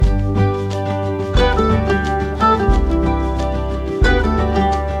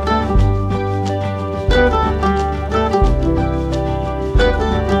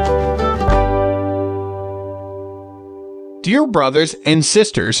Dear brothers and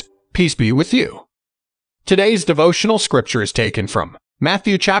sisters, peace be with you. Today's devotional scripture is taken from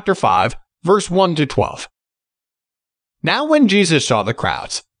Matthew chapter 5, verse 1 to 12. Now when Jesus saw the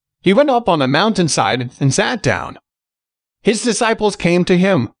crowds, he went up on a mountainside and sat down. His disciples came to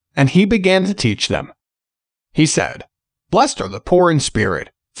him, and he began to teach them. He said, Blessed are the poor in spirit,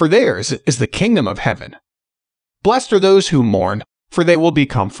 for theirs is the kingdom of heaven. Blessed are those who mourn, for they will be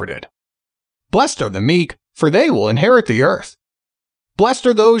comforted. Blessed are the meek, for they will inherit the earth. Blessed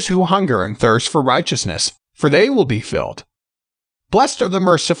are those who hunger and thirst for righteousness, for they will be filled. Blessed are the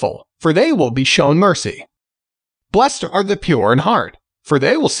merciful, for they will be shown mercy. Blessed are the pure in heart, for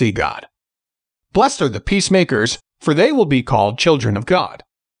they will see God. Blessed are the peacemakers, for they will be called children of God.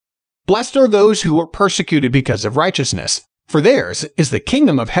 Blessed are those who are persecuted because of righteousness, for theirs is the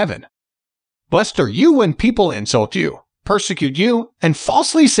kingdom of heaven. Blessed are you when people insult you, persecute you, and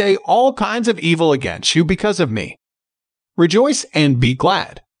falsely say all kinds of evil against you because of me. Rejoice and be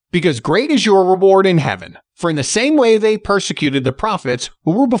glad, because great is your reward in heaven, for in the same way they persecuted the prophets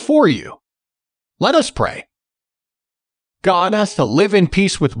who were before you. Let us pray. God has to live in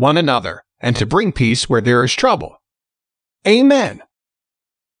peace with one another, and to bring peace where there is trouble. Amen.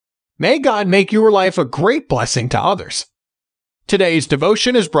 May God make your life a great blessing to others. Today's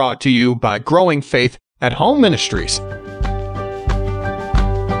devotion is brought to you by Growing Faith at Home Ministries.